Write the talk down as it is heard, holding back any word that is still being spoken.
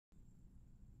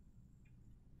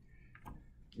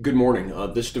Good morning.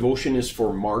 This devotion is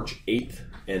for March 8th,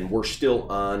 and we're still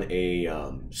on a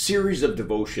series of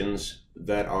devotions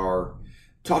that are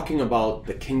talking about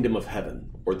the kingdom of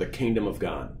heaven or the kingdom of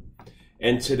God.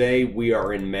 And today we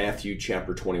are in Matthew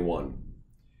chapter 21.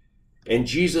 And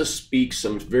Jesus speaks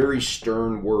some very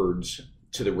stern words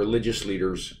to the religious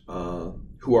leaders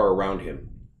who are around him.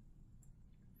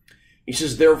 He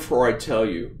says, "Therefore I tell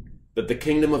you that the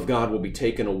kingdom of God will be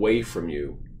taken away from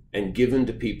you and given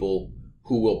to people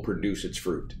who will produce its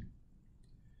fruit."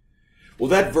 Well,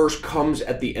 that verse comes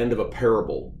at the end of a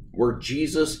parable where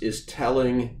Jesus is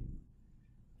telling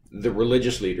the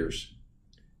religious leaders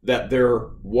that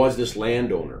there was this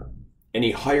landowner and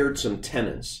he hired some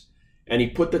tenants and he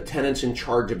put the tenants in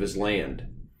charge of his land.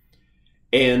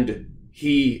 And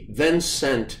he then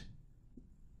sent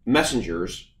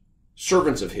messengers,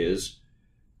 servants of his,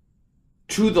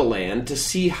 to the land to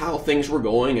see how things were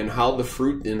going and how the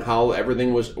fruit and how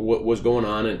everything was going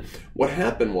on. And what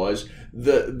happened was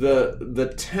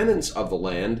the tenants of the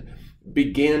land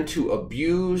began to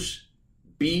abuse,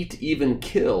 beat, even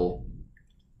kill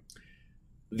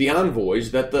the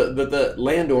envoys that the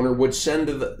landowner would send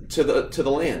to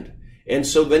the land. And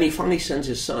so then he finally sends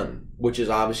his son, which is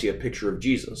obviously a picture of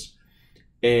Jesus,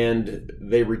 and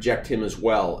they reject him as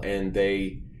well, and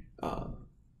they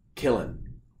kill him.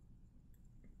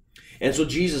 And so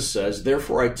Jesus says,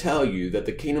 "Therefore I tell you that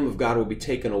the kingdom of God will be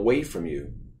taken away from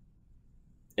you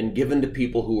and given to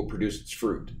people who will produce its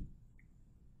fruit."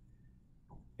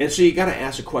 And so you got to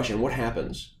ask a question, what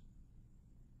happens?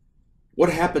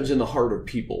 What happens in the heart of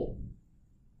people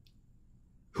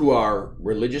who are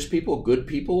religious people, good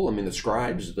people? I mean, the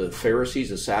scribes, the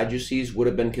Pharisees, the Sadducees would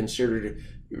have been considered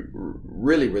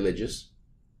really religious.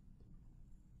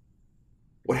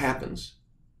 What happens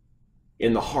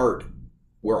in the heart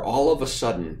where all of a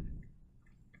sudden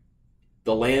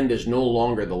the land is no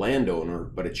longer the landowner,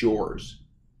 but it's yours?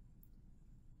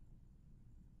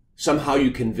 Somehow you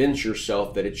convince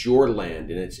yourself that it's your land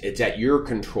and it's at your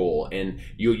control, and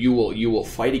you will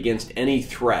fight against any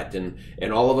threat,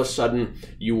 and all of a sudden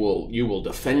you will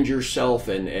defend yourself,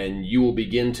 and you will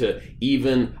begin to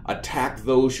even attack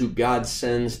those who God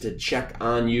sends to check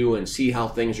on you and see how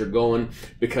things are going,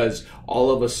 because all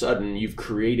of a sudden you've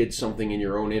created something in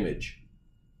your own image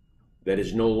that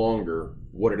is no longer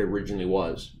what it originally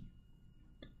was.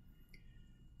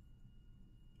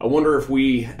 I wonder if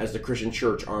we, as the Christian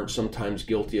church, aren't sometimes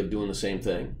guilty of doing the same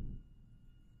thing.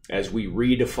 As we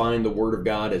redefine the Word of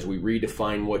God, as we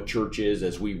redefine what church is,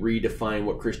 as we redefine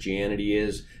what Christianity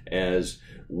is, as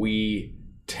we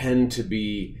tend to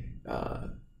be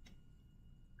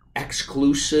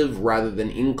exclusive rather than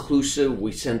inclusive,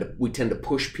 we tend to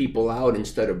push people out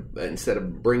instead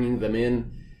of bringing them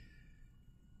in.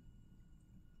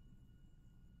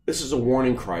 This is a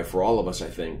warning cry for all of us, I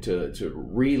think, to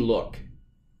relook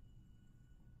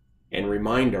and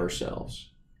remind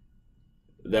ourselves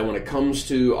that when it comes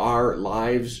to our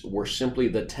lives, we're simply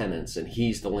the tenants and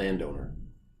he's the landowner.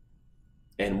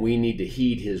 And we need to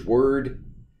heed his word,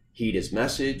 heed his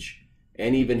message,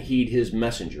 and even heed his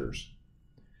messengers.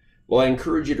 Well, I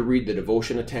encourage you to read the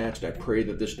devotion attached. I pray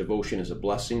that this devotion is a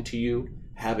blessing to you.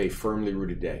 Have a firmly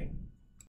rooted day.